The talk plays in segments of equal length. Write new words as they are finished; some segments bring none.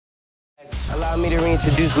Allow me to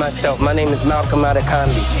reintroduce myself. My name is Malcolm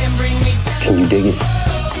Adekambi. Can you dig it?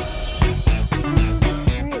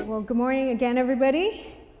 All right, well, good morning again,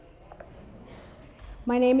 everybody.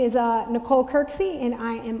 My name is Nicole Kirksey, and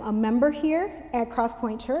I am a member here at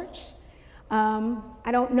CrossPoint Church.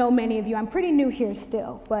 I don't know many of you. I'm pretty new here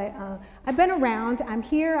still, but I've been around. I'm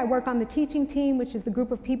here. I work on the teaching team, which is the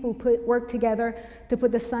group of people who work together to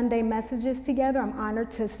put the Sunday messages together. I'm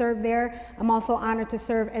honored to serve there. I'm also honored to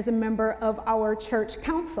serve as a member of our church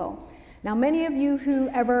council. Now, many of you who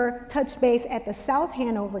ever touched base at the South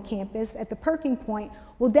Hanover campus at the Perking Point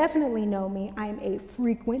will definitely know me. I am a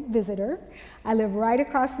frequent visitor. I live right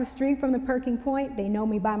across the street from the Perking Point. They know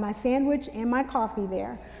me by my sandwich and my coffee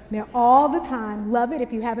there. I'm there all the time. Love it.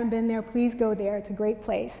 If you haven't been there, please go there. It's a great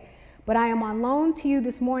place. But I am on loan to you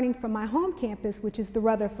this morning from my home campus, which is the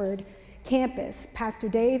Rutherford campus. Pastor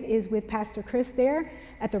Dave is with Pastor Chris there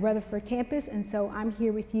at the Rutherford campus, and so I'm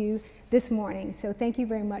here with you this morning. So thank you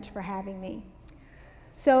very much for having me.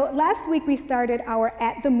 So last week we started our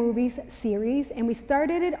At the Movies series, and we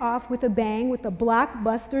started it off with a bang with the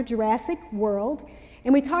blockbuster Jurassic World.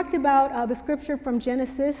 And we talked about the scripture from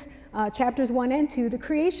Genesis chapters 1 and 2, the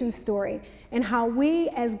creation story, and how we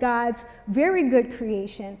as God's very good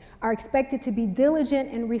creation are expected to be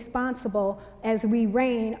diligent and responsible as we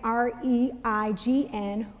reign,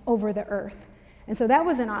 R-E-I-G-N, over the earth. And so that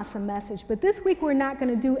was an awesome message. But this week we're not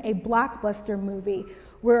going to do a blockbuster movie.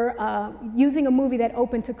 We're using a movie that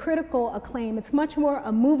opened to critical acclaim. It's much more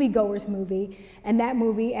a moviegoer's movie, and that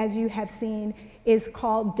movie, as you have seen, is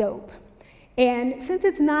called Dope. And since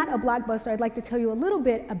it's not a blockbuster, I'd like to tell you a little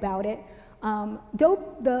bit about it.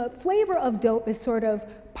 Dope, the flavor of Dope is sort of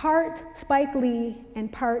part Spike Lee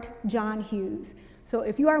and part John Hughes. So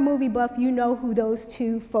if you are a movie buff, you know who those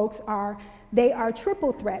two folks are. They are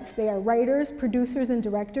triple threats. They are writers, producers, and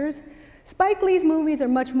directors. Spike Lee's movies are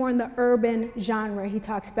much more in the urban genre. He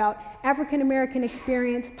talks about African-American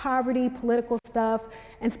experience, poverty, political stuff,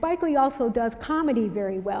 and Spike Lee also does comedy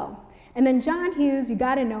very well. And then John Hughes, you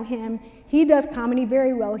gotta know him, he does comedy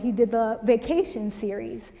very well. He did the Vacation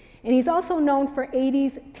series. And he's also known for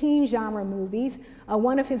 80s teen genre movies.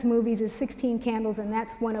 One of his movies is 16 Candles, and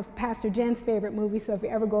that's one of Pastor Jen's favorite movies, so if you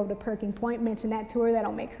ever go over to Perking Point, mention that to her,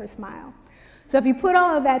 that'll make her smile. So if you put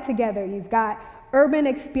all of that together, you've got urban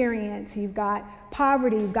experience, you've got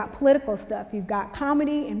poverty, you've got political stuff, you've got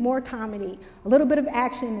comedy and more comedy, a little bit of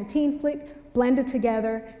action in a teen flick blended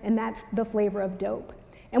together, and that's the flavor of Dope.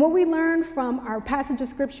 And what we learned from our passage of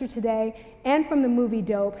scripture today and from the movie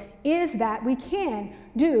Dope is that we can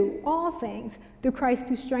do all things through Christ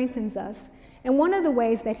who strengthens us. And one of the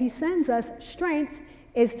ways that he sends us strength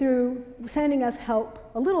is through sending us help,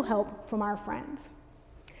 a little help from our friends.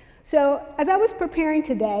 So as I was preparing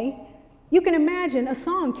today, you can imagine a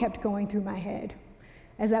song kept going through my head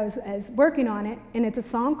as I was working on it, and it's a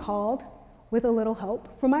song called With a Little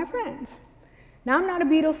Help from My Friends. Now, I'm not a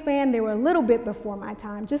Beatles fan. They were a little bit before my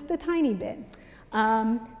time, just a tiny bit.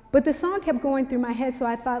 But the song kept going through my head, so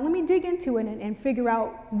I thought, let me dig into it and figure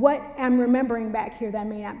out what I'm remembering back here that I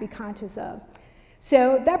may not be conscious of.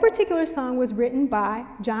 So that particular song was written by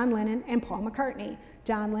John Lennon and Paul McCartney.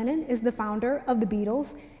 John Lennon is the founder of the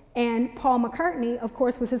Beatles, and Paul McCartney, of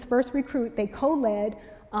course, was his first recruit. They co-led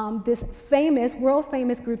this famous,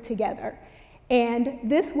 world-famous group together. And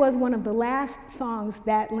this was one of the last songs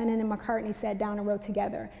that Lennon and McCartney sat down and wrote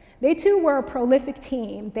together. They too were a prolific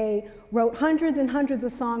team. They wrote hundreds and hundreds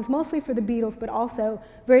of songs, mostly for the Beatles, but also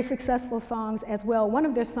very successful songs as well. One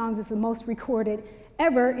of their songs is the most recorded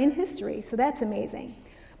ever in history, so that's amazing.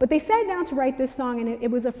 But they sat down to write this song, and it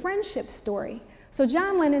was a friendship story. So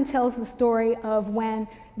John Lennon tells the story of when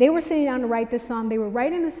they were sitting down to write this song. They were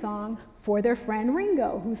writing the song for their friend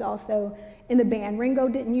Ringo, who's also in the band. Ringo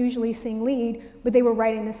didn't usually sing lead, but they were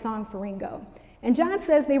writing this song for Ringo. And John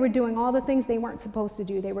says they were doing all the things they weren't supposed to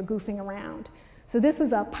do. They were goofing around. So this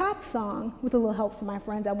was a pop song with a little help from my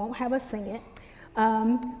friends. I won't have us sing it.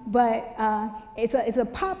 It's a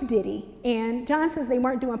pop ditty. And John says they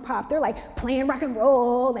weren't doing pop. They're like playing rock and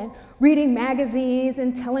roll and reading magazines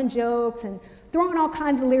and telling jokes and throwing all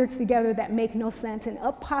kinds of lyrics together that make no sense. And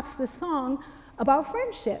up pops this song about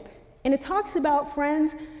friendship. And it talks about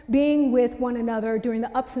friends being with one another during the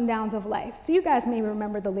ups and downs of life. So you guys may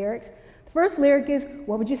remember the lyrics. The first lyric is,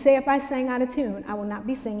 what would you say if I sang out of tune? I will not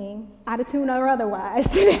be singing, out of tune or otherwise,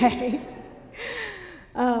 today.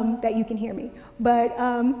 That you can hear me. But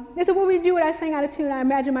they said, what would you do when I sang out of tune? I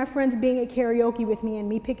imagine my friends being at karaoke with me and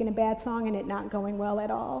me picking a bad song and it not going well at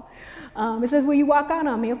all. It says, will you walk out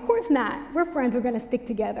on me? Of course not. We're friends. We're going to stick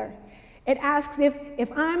together. It asks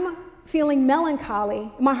if I'm feeling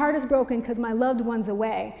melancholy, my heart is broken because my loved one's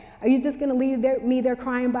away, are you just going to leave me there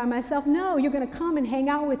crying by myself? No, you're going to come and hang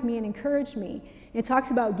out with me and encourage me. It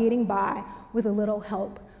talks about getting by with a little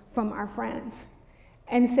help from our friends.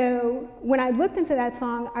 And so when I looked into that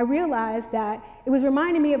song, I realized that it was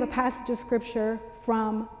reminding me of a passage of scripture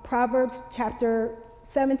from Proverbs chapter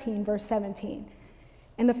 17, verse 17.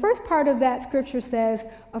 And the first part of that scripture says,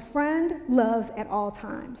 "A friend loves at all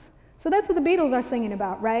times." So that's what the Beatles are singing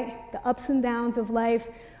about, right? The ups and downs of life,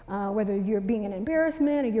 whether you're being an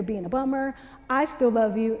embarrassment or you're being a bummer, I still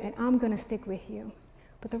love you and I'm going to stick with you.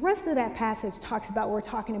 But the rest of that passage talks about what we're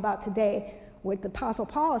talking about today, what the Apostle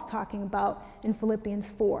Paul is talking about in Philippians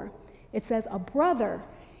 4. It says, a brother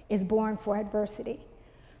is born for adversity.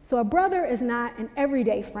 So a brother is not an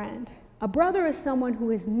everyday friend. A brother is someone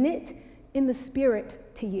who is knit in the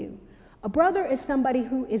spirit to you. A brother is somebody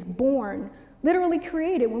who is born, literally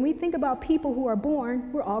created. When we think about people who are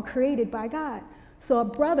born, we're all created by God. So a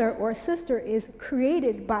brother or a sister is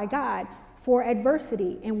created by God for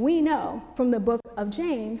adversity. And we know from the book of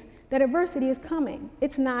James that adversity is coming.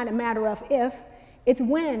 It's not a matter of if, it's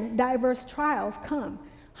when diverse trials come.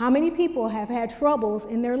 How many people have had troubles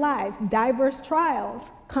in their lives? Diverse trials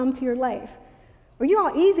come to your life. Or you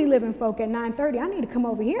all easy living folk at 9:30, I need to come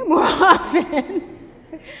over here more often.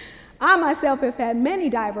 I myself have had many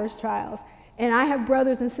diverse trials, and I have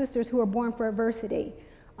brothers and sisters who are born for adversity.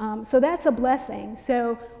 So that's a blessing.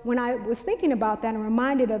 So when I was thinking about that and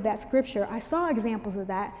reminded of that scripture, I saw examples of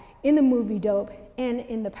that in the movie Dope and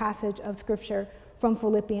in the passage of scripture from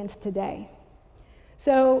Philippians today.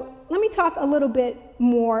 So let me talk a little bit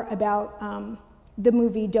more about the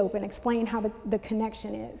movie Dope and explain how the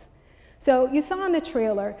connection is. So you saw in the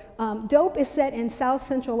trailer, Dope is set in South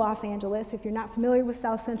Central Los Angeles. If you're not familiar with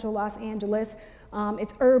South Central Los Angeles,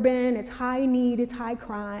 it's urban, it's high need, it's high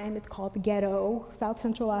crime, it's called the ghetto. South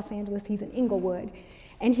Central Los Angeles, he's in Inglewood.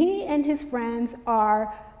 And he and his friends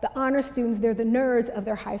are the honor students, they're the nerds of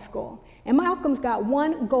their high school. And Malcolm's got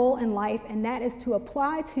one goal in life, and that is to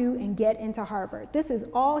apply to and get into Harvard. This is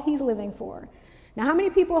all he's living for. Now, how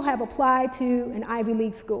many people have applied to an Ivy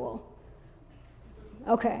League school?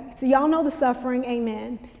 Okay, so y'all know the suffering,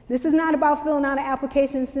 amen. This is not about filling out an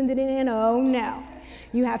application and sending it in, oh no.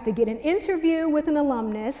 You have to get an interview with an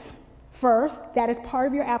alumnus first, that is part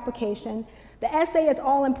of your application. The essay is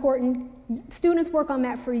all important. Students work on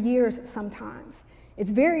that for years sometimes.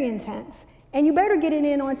 It's very intense. And you better get it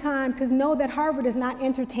in on time because know that Harvard is not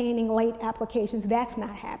entertaining late applications. That's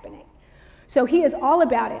not happening. So he is all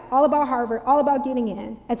about it, all about Harvard, all about getting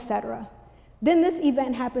in, etc. Then this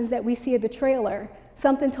event happens that we see in the trailer,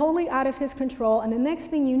 something totally out of his control, and the next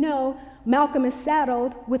thing you know, Malcolm is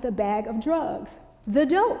saddled with a bag of drugs, the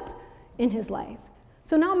dope, in his life.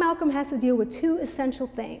 So now Malcolm has to deal with two essential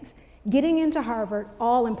things. Getting into Harvard,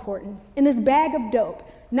 all important, and this bag of dope,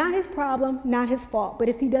 not his problem, not his fault, but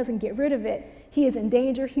if he doesn't get rid of it, he is in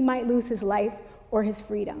danger, he might lose his life or his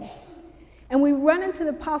freedom. And we run into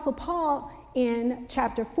the Apostle Paul in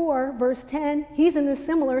chapter 4, verse 10, he's in a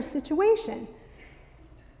similar situation.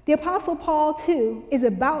 The Apostle Paul, too, is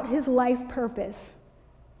about his life purpose.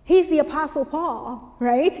 He's the Apostle Paul,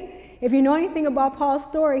 right? If you know anything about Paul's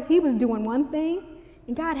story, he was doing one thing,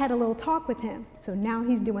 and God had a little talk with him. So now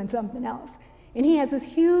he's doing something else. And he has this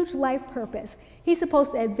huge life purpose. He's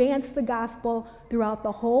supposed to advance the gospel throughout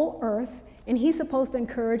the whole earth, and he's supposed to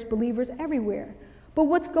encourage believers everywhere. But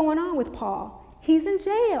what's going on with Paul? He's in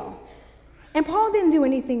jail. And Paul didn't do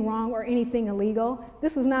anything wrong or anything illegal.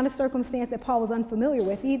 This was not a circumstance that Paul was unfamiliar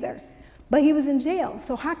with either. But he was in jail.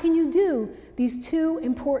 So how can you do these two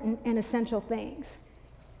important and essential things?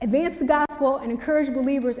 Advance the gospel and encourage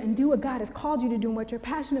believers and do what God has called you to do and what you're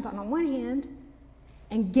passionate about on one hand,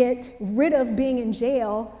 and get rid of being in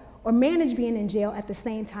jail or manage being in jail at the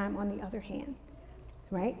same time on the other hand,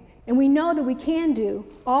 right? And we know that we can do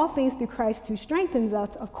all things through Christ who strengthens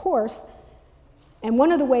us, of course. And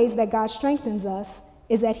one of the ways that God strengthens us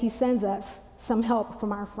is that he sends us some help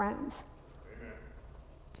from our friends.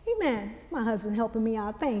 Amen. Amen. My husband helping me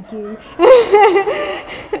out. Thank you.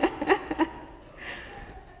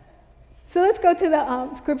 So let's go to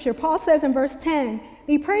the scripture. Paul says in verse 10,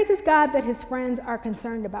 he praises God that his friends are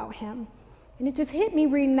concerned about him. And it just hit me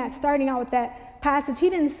reading that, starting out with that passage. He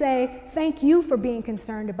didn't say, thank you for being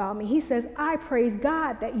concerned about me. He says, I praise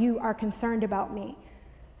God that you are concerned about me.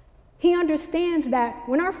 He understands that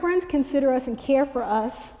when our friends consider us and care for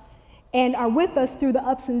us and are with us through the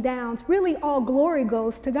ups and downs, really all glory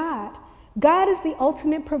goes to God. God is the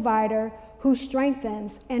ultimate provider who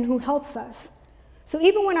strengthens and who helps us. So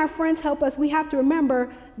even when our friends help us, we have to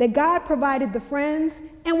remember that God provided the friends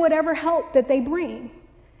and whatever help that they bring.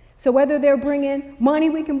 So whether they're bringing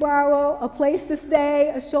money we can borrow, a place to stay,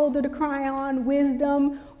 a shoulder to cry on,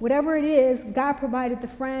 wisdom, whatever it is, God provided the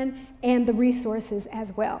friend and the resources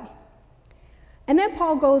as well. And then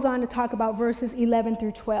Paul goes on to talk about verses 11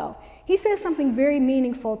 through 12. He says something very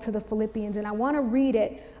meaningful to the Philippians, and I want to read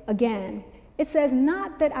it again. It says,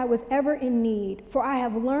 "Not that I was ever in need, for I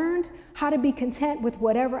have learned how to be content with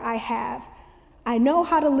whatever I have. I know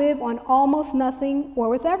how to live on almost nothing or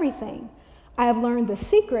with everything. I have learned the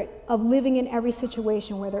secret of living in every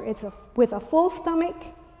situation, whether it's with a full stomach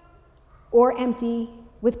or empty,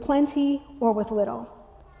 with plenty or with little."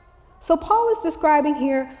 So Paul is describing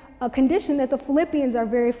here a condition that the Philippians are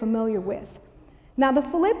very familiar with. Now, the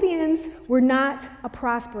Philippians were not a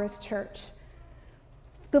prosperous church.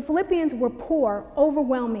 The Philippians were poor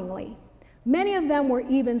overwhelmingly. Many of them were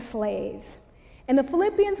even slaves. And the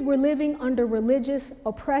Philippians were living under religious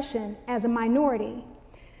oppression as a minority.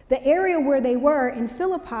 The area where they were in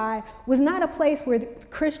Philippi was not a place where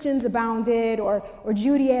Christians abounded or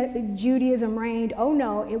Judaism reigned. Oh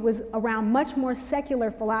no, it was around much more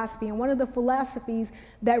secular philosophy. And one of the philosophies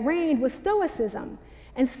that reigned was Stoicism.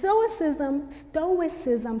 And Stoicism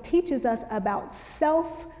teaches us about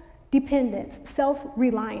self-dependence,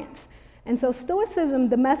 self-reliance. And so Stoicism,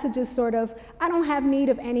 the message is sort of, I don't have need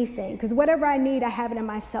of anything, because whatever I need, I have it in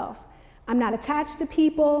myself. I'm not attached to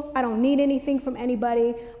people. I don't need anything from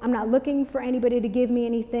anybody. I'm not looking for anybody to give me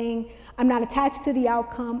anything. I'm not attached to the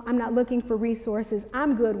outcome. I'm not looking for resources.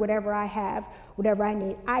 I'm good, whatever I have, whatever I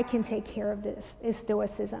need. I can take care of this, is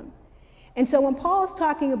Stoicism. And so when Paul is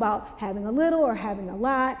talking about having a little or having a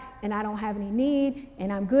lot, and I don't have any need,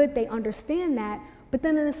 and I'm good, they understand that. But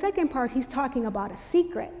then in the second part, he's talking about a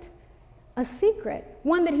secret,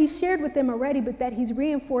 one that he shared with them already, but that he's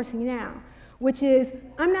reinforcing now, which is,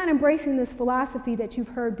 I'm not embracing this philosophy that you've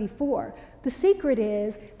heard before. The secret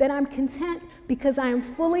is that I'm content because I am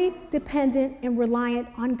fully dependent and reliant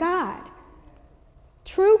on God.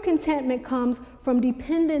 True contentment comes from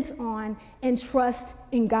dependence on and trust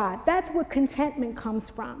in God. That's where contentment comes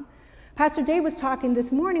from. Pastor Dave was talking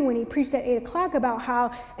this morning when he preached at 8 o'clock about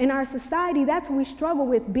how in our society, that's what we struggle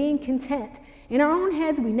with, being content. In our own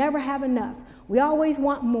heads, we never have enough. We always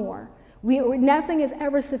want more. Nothing is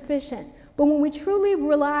ever sufficient. But when we truly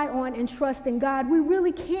rely on and trust in God, we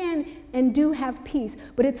really can and do have peace.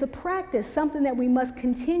 But it's a practice, something that we must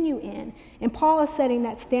continue in. And Paul is setting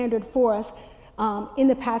that standard for us in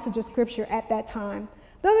the passage of Scripture at that time.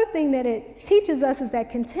 The other thing that it teaches us is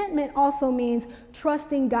that contentment also means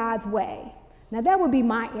trusting God's way. Now, that would be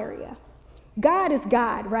my area. God is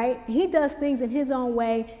God, right? He does things in his own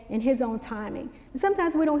way, in his own timing. And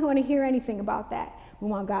sometimes we don't want to hear anything about that. We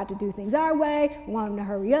want God to do things our way. We want him to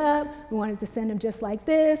hurry up. We want him to send him just like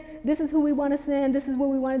this. This is who we want to send. This is what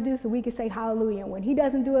we want to do so we can say hallelujah. And when he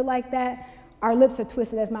doesn't do it like that, our lips are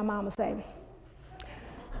twisted, as my mom would say.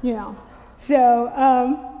 You know.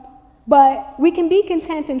 So, but we can be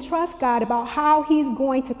content and trust God about how he's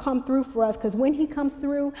going to come through for us, because when he comes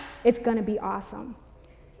through, it's going to be awesome.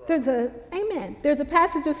 There's a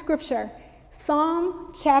passage of Scripture,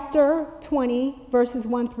 Psalm chapter 20, verses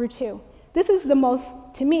 1 through 2. This is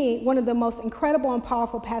to me, one of the most incredible and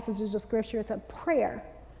powerful passages of Scripture. It's a prayer.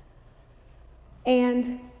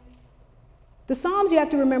 And the Psalms, you have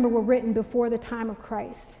to remember, were written before the time of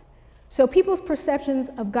Christ. So people's perceptions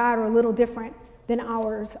of God are a little different than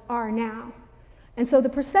ours are now. And so the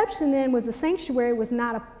perception then was the sanctuary was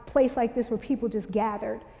not a place like this where people just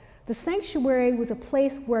gathered. The sanctuary was a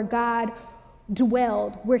place where God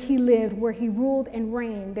dwelled, where he lived, where he ruled and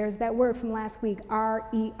reigned. There's that word from last week,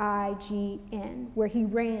 R-E-I-G-N, where he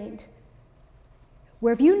reigned.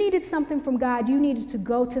 Where if you needed something from God, you needed to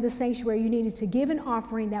go to the sanctuary. You needed to give an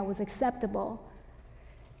offering that was acceptable.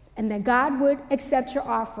 And then God would accept your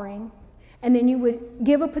offering. And then you would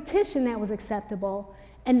give a petition that was acceptable.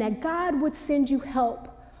 And that God would send you help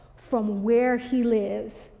from where he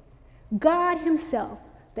lives. God himself,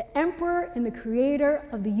 the emperor and the creator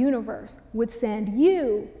of the universe, would send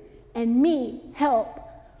you and me help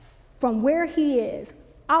from where he is,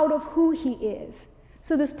 out of who he is.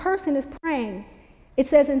 So this person is praying. It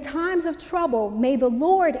says, in times of trouble, may the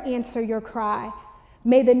Lord answer your cry.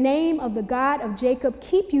 May the name of the God of Jacob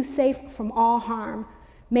keep you safe from all harm.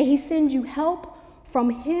 May he send you help from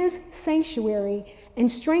his sanctuary and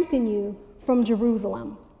strengthen you from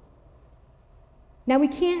Jerusalem. Now we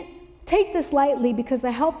can't take this lightly, because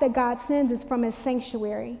the help that God sends is from his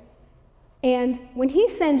sanctuary. And when he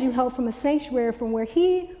sends you help from a sanctuary, from where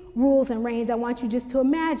he rules and reigns, I want you just to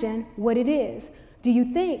imagine what it is. Do you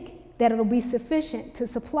think that it'll be sufficient to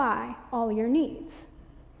supply all your needs?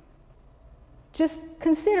 Just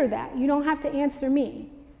consider that. You don't have to answer me.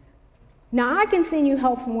 Now, I can send you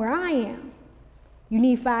help from where I am. You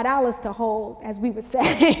need $5 to hold, as we would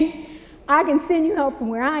say. I can send you help from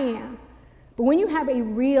where I am. But when you have a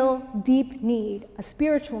real deep need, a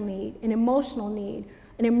spiritual need, an emotional need,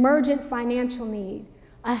 an emergent financial need,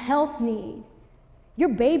 a health need, your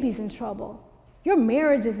baby's in trouble, your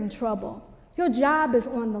marriage is in trouble, your job is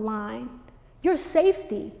on the line, your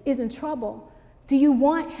safety is in trouble. Do you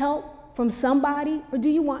want help from somebody, or do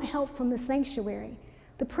you want help from the sanctuary?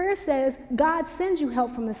 The prayer says God sends you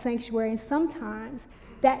help from the sanctuary, and sometimes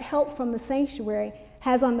that help from the sanctuary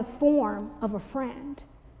has on the form of a friend.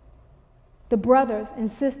 The brothers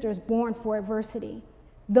and sisters born for adversity,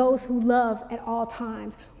 those who love at all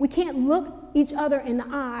times. We can't look each other in the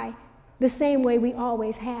eye the same way we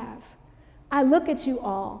always have. I look at you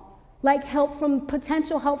all like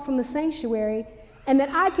potential help from the sanctuary, and that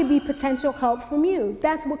I could be potential help from you.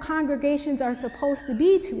 That's what congregations are supposed to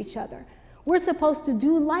be to each other. We're supposed to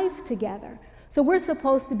do life together. So we're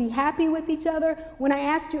supposed to be happy with each other. When I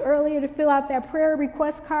asked you earlier to fill out that prayer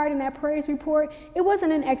request card and that praise report, it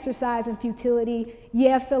wasn't an exercise in futility.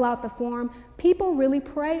 Yeah, fill out the form. People really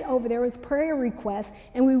pray over there as prayer requests,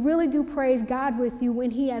 and we really do praise God with you when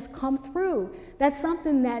he has come through. That's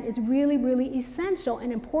something that is really, really essential,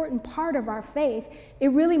 an important part of our faith.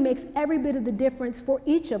 It really makes every bit of the difference for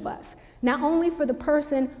each of us. Not only for the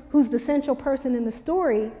person who's the central person in the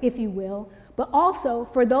story, if you will, but also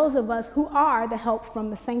for those of us who are the help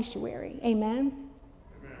from the sanctuary. Amen?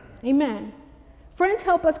 Amen. Amen. Friends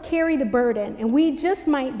help us carry the burden, and we just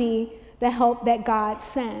might be the help that God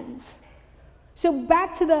sends. So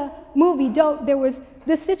back to the movie Dope, there was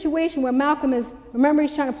this situation where Malcolm remember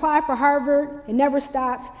he's trying to apply for Harvard, it never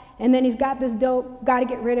stops, and then he's got this dope, got to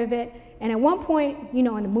get rid of it. And at one point, in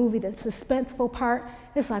the movie, the suspenseful part,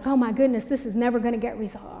 it's like, oh my goodness, this is never going to get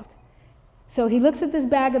resolved. So he looks at this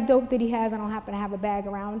bag of dope that he has. I don't happen to have a bag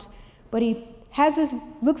around, but he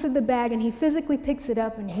looks at the bag and he physically picks it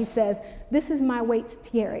up and he says, this is my weight to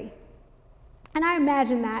carry. And I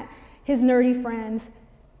imagine that his nerdy friends,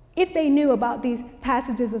 if they knew about these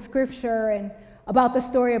passages of scripture and about the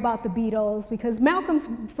story about the Beatles, because Malcolm's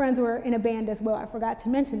friends were in a band as well. I forgot to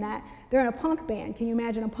mention that. They're in a punk band. Can you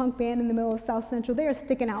imagine a punk band in the middle of South Central? They are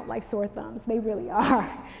sticking out like sore thumbs. They really are.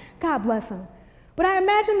 God bless them. But I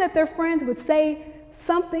imagine that their friends would say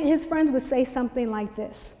something, his friends would say something like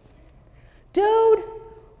this. Dude,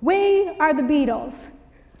 we are the Beatles.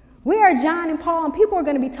 We are John and Paul, and people are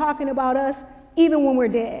going to be talking about us even when we're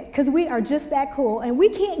dead, because we are just that cool. And we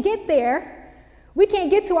can't get there. We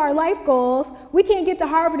can't get to our life goals. We can't get to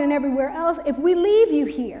Harvard and everywhere else if we leave you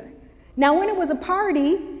here. Now, when it was a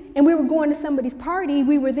party and we were going to somebody's party,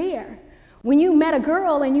 we were there. When you met a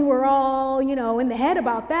girl and you were all, in the head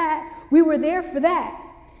about that, we were there for that.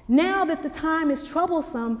 Now that the time is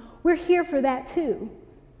troublesome, we're here for that too.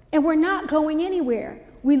 And we're not going anywhere.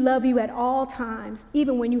 We love you at all times,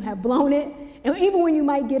 even when you have blown it, and even when you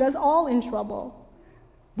might get us all in trouble.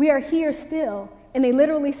 We are here still. And they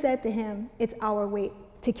literally said to him, it's our weight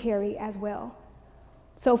to carry as well.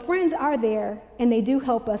 So friends are there, and they do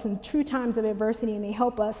help us in true times of adversity, and they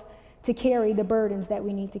help us to carry the burdens that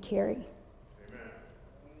we need to carry.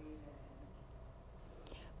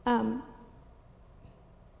 I'm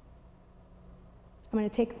going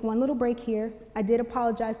to take one little break here. I did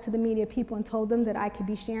apologize to the media people and told them that I could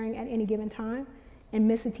be sharing at any given time and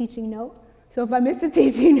miss a teaching note. So if I missed a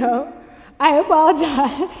teaching note, I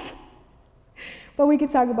apologize. But we can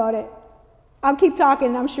talk about it. I'll keep talking,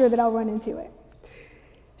 and I'm sure that I'll run into it.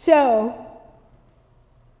 So,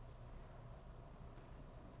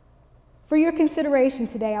 for your consideration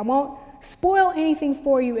today, I won't spoil anything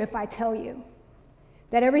for you if I tell you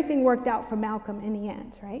that everything worked out for Malcolm in the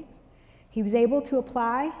end, right? He was able to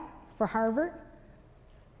apply for Harvard.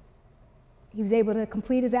 He was able to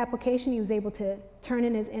complete his application. He was able to turn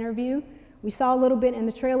in his interview. We saw a little bit in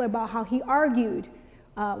the trailer about how he argued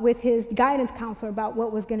with his guidance counselor about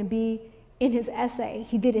what was going to be in his essay.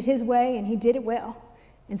 He did it his way, and he did it well,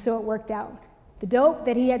 and so it worked out. The dope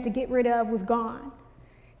that he had to get rid of was gone.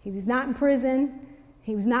 He was not in prison.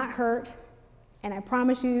 He was not hurt, and I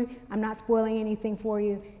promise you, I'm not spoiling anything for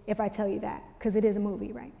you if I tell you that, because it is a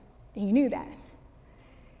movie, right? And you knew that.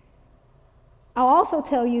 I'll also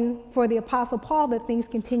tell you for the Apostle Paul that things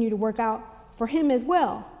continue to work out for him as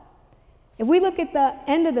well. If we look at the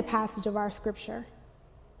end of the passage of our scripture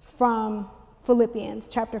from Philippians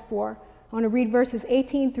chapter 4, I want to read verses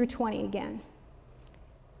 18 through 20 again.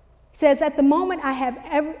 It says, at the moment I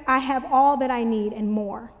have all that I need and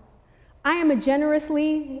more. I am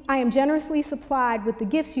generously supplied with the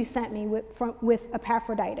gifts you sent me with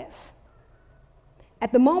Epaphroditus.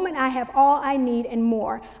 At the moment, I have all I need and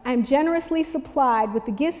more. I am generously supplied with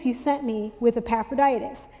the gifts you sent me with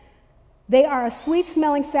Epaphroditus. They are a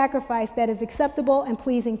sweet-smelling sacrifice that is acceptable and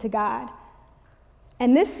pleasing to God.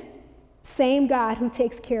 And this same God who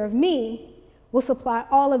takes care of me will supply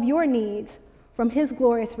all of your needs from his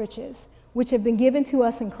glorious riches, which have been given to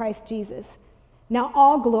us in Christ Jesus. Now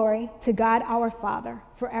all glory to God our Father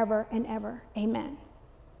forever and ever. Amen.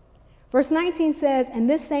 Verse 19 says, and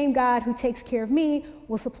this same God who takes care of me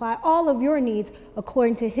will supply all of your needs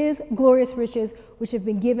according to his glorious riches, which have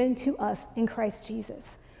been given to us in Christ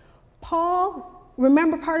Jesus. Paul,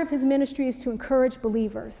 remember, part of his ministry is to encourage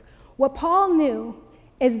believers. What Paul knew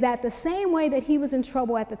is that the same way that he was in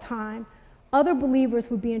trouble at the time, other believers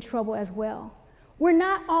would be in trouble as well. We're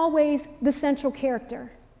not always the central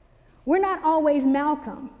character. We're not always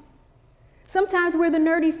Malcolm. Sometimes we're the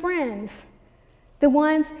nerdy friends, the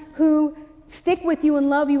ones who stick with you and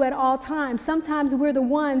love you at all times. Sometimes we're the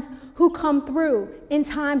ones who come through in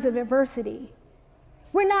times of adversity.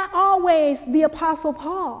 We're not always the Apostle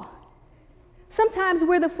Paul. Sometimes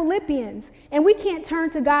we're the Philippians, and we can't turn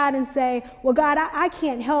to God and say, well, God, I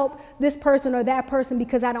can't help this person or that person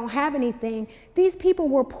because I don't have anything. These people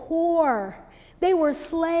were poor. They were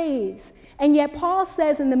slaves. And yet Paul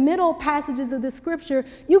says in the middle passages of the scripture,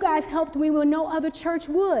 you guys helped me when no other church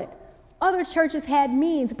would. Other churches had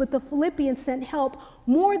means, but the Philippians sent help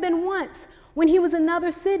more than once when he was in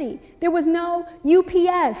another city. There was no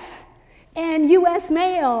UPS and US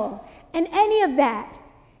Mail and any of that.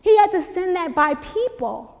 He had to send that by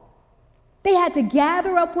people. They had to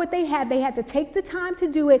gather up what they had. They had to take the time to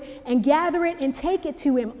do it and gather it and take it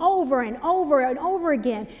to him over and over and over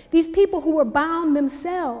again. These people who were bound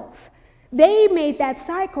themselves, they made that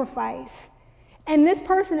sacrifice. And this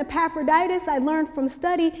person, Epaphroditus, I learned from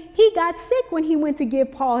study, he got sick when he went to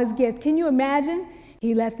give Paul his gift. Can you imagine?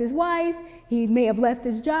 He left his wife. He may have left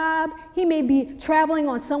his job. He may be traveling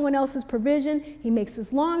on someone else's provision. He makes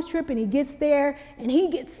this long trip and he gets there and he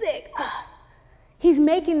gets sick. He's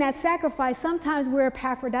making that sacrifice. Sometimes we're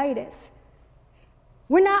Epaphroditus.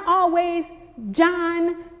 We're not always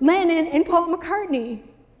John Lennon and Paul McCartney.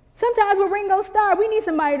 Sometimes we're Ringo Starr. We need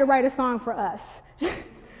somebody to write a song for us.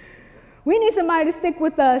 We need somebody to stick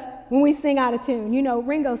with us when we sing out of tune. You know,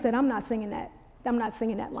 Ringo said, I'm not singing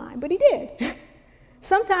that line, but he did.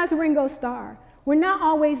 Sometimes Ringo Starr. We're not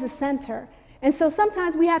always the center. And so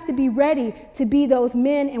sometimes we have to be ready to be those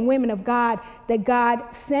men and women of God that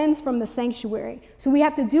God sends from the sanctuary. So we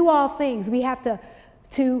have to do all things. We have to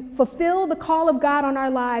fulfill the call of God on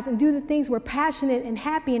our lives and do the things we're passionate and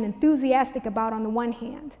happy and enthusiastic about on the one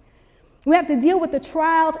hand. We have to deal with the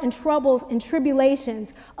trials and troubles and tribulations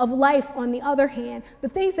of life on the other hand, the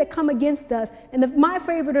things that come against us. And my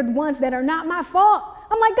favorite are the ones that are not my fault.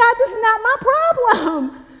 I'm like, God, this is not my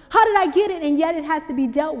problem. How did I get it? And yet it has to be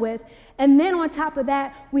dealt with. And then on top of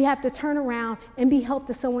that, we have to turn around and be help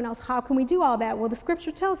to someone else. How can we do all that? Well, the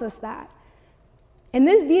scripture tells us that. And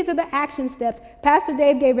these are the action steps. Pastor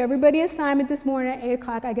Dave gave everybody an assignment this morning at 8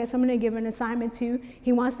 o'clock. I guess I'm going to give an assignment too.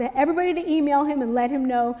 He wants everybody to email him and let him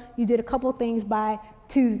know you did a couple things by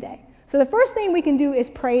Tuesday. So the first thing we can do is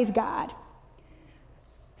praise God.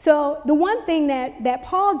 So the one thing that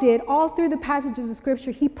Paul did all through the passages of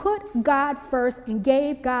Scripture, he put God first and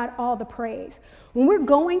gave God all the praise. When we're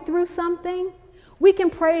going through something, we can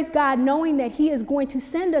praise God knowing that he is going to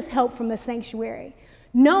send us help from the sanctuary,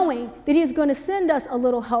 knowing that he is going to send us a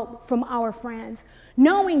little help from our friends,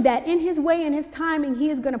 knowing that in his way and his timing, he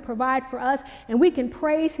is going to provide for us, and we can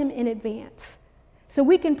praise him in advance. So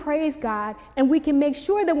we can praise God, and we can make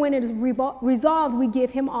sure that when it is resolved, we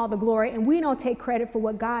give him all the glory, and we don't take credit for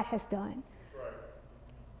what God has done. Right.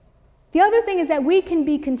 The other thing is that we can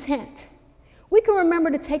be content. We can remember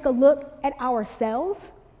to take a look at ourselves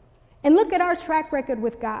and look at our track record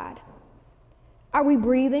with God. Are we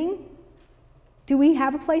breathing? Do we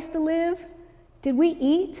have a place to live? Did we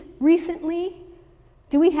eat recently?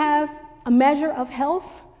 Do we have a measure of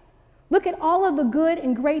health? Look at all of the good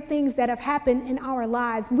and great things that have happened in our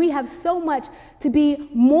lives. We have so much to be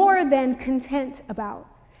more than content about,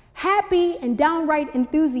 happy and downright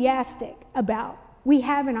enthusiastic about we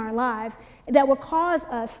have in our lives that will cause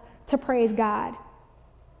us to praise God.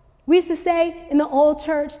 We used to say in the old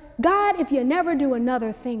church, God, if you never do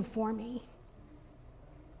another thing for me,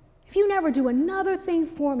 if you never do another thing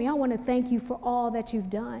for me, I want to thank you for all that you've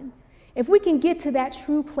done. If we can get to that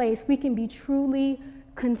true place, we can be truly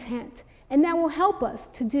content. And that will help us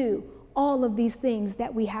to do all of these things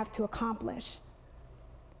that we have to accomplish.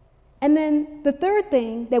 And then the third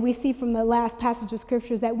thing that we see from the last passage of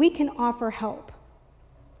Scripture is that we can offer help.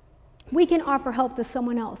 We can offer help to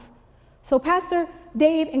someone else. So Pastor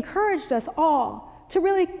Dave encouraged us all to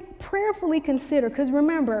really prayerfully consider, because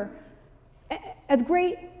remember, as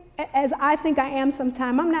great as I think I am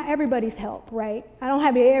sometimes, I'm not everybody's help, right? I don't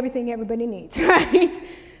have everything everybody needs, right?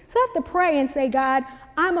 So I have to pray and say, God,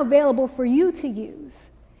 I'm available for you to use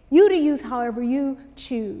however you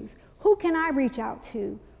choose. Who can I reach out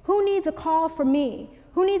to? Who needs a call from me?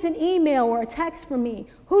 Who needs an email or a text from me?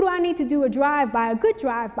 Who do I need to do a drive-by, a good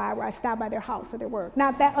drive-by where I stop by their house or their work,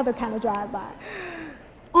 not that other kind of drive-by?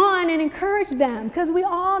 On and encourage them, because we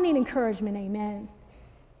all need encouragement, amen.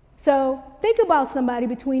 So think about somebody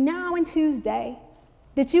between now and Tuesday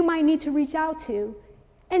that you might need to reach out to,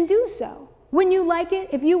 and do so. Wouldn't you like it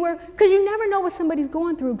if you were, because you never know what somebody's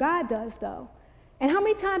going through. God does, though. And how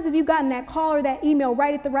many times have you gotten that call or that email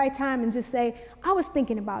right at the right time and just say, I was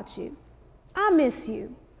thinking about you. I miss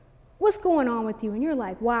you. What's going on with you? And you're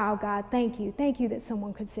like, wow, God, thank you. Thank you that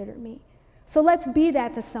someone considered me. So let's be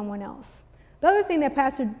that to someone else. The other thing that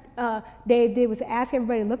Pastor Dave did was to ask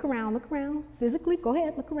everybody to look around, physically, go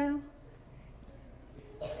ahead, look around.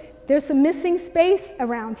 There's some missing space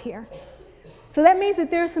around here. So that means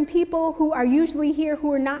that there are some people who are usually here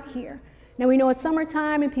who are not here. Now we know it's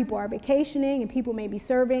summertime and people are vacationing and people may be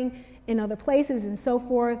serving in other places and so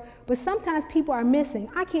forth, but sometimes people are missing.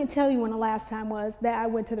 I can't tell you when the last time was that I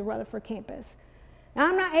went to the Rutherford campus. Now,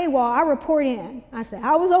 I'm not AWOL, I report in. I said,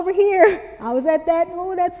 I was over here. I was at that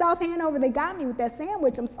South Hanover. They got me with that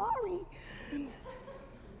sandwich. I'm sorry.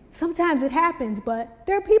 Sometimes it happens, but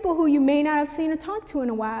there are people who you may not have seen or talked to in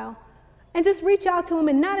a while. And just reach out to them,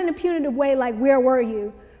 and not in a punitive way like, where were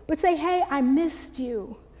you? But say, hey, I missed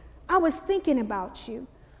you. I was thinking about you.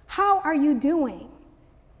 How are you doing?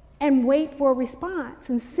 And wait for a response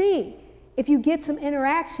and see if you get some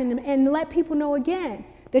interaction, and let people know again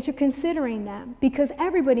that you're considering them, because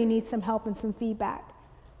everybody needs some help and some feedback.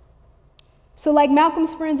 So like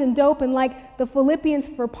Malcolm's friends in DOPE and like the Philippians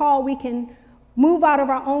for Paul, we can move out of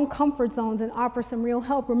our own comfort zones and offer some real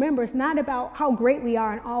help. Remember, it's not about how great we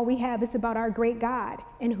are and all we have. It's about our great God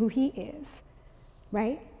and who he is,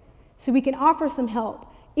 right? So we can offer some help,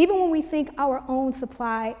 even when we think our own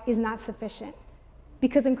supply is not sufficient.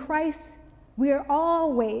 Because in Christ, we are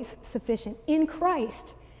always sufficient. In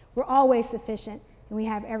Christ, we're always sufficient, and we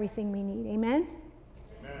have everything we need. Amen?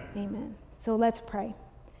 Amen. Amen. So let's pray.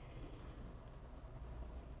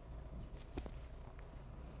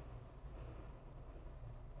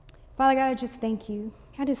 Father God, I just thank you.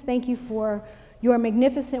 I just thank you for your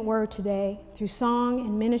magnificent word today through song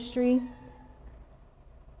and ministry.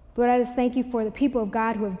 Lord, I just thank you for the people of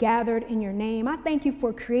God who have gathered in your name. I thank you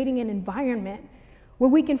for creating an environment where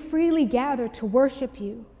we can freely gather to worship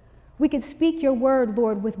you. We can speak your word,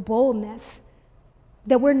 Lord, with boldness,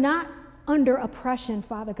 that we're not under oppression,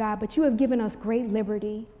 Father God, but you have given us great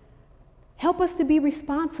liberty. Help us to be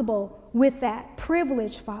responsible with that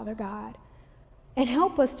privilege, Father God. And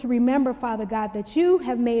help us to remember, Father God, that you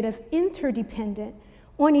have made us interdependent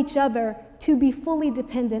on each other to be fully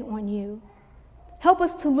dependent on you. Help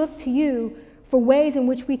us to look to you for ways in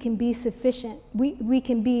which we can be sufficient. We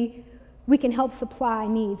can help supply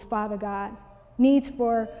needs, Father God. Needs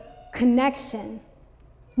for connection,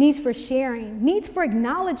 needs for sharing, needs for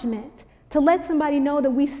acknowledgement, to let somebody know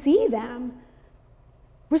that we see them.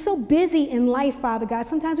 We're so busy in life, Father God.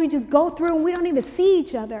 Sometimes we just go through and we don't even see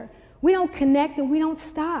each other. We don't connect and we don't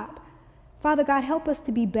stop. Father God, help us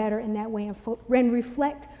to be better in that way and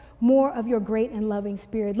reflect more of your great and loving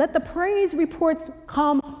spirit. Let the praise reports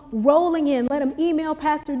come rolling in. Let them email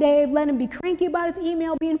Pastor Dave. Let him be cranky about his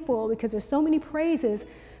email being full, because there's so many praises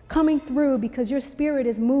coming through because your spirit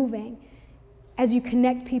is moving as you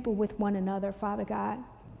connect people with one another, Father God.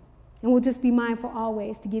 And we'll just be mindful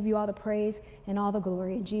always to give you all the praise and all the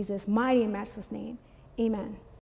glory in Jesus' mighty and matchless name. Amen.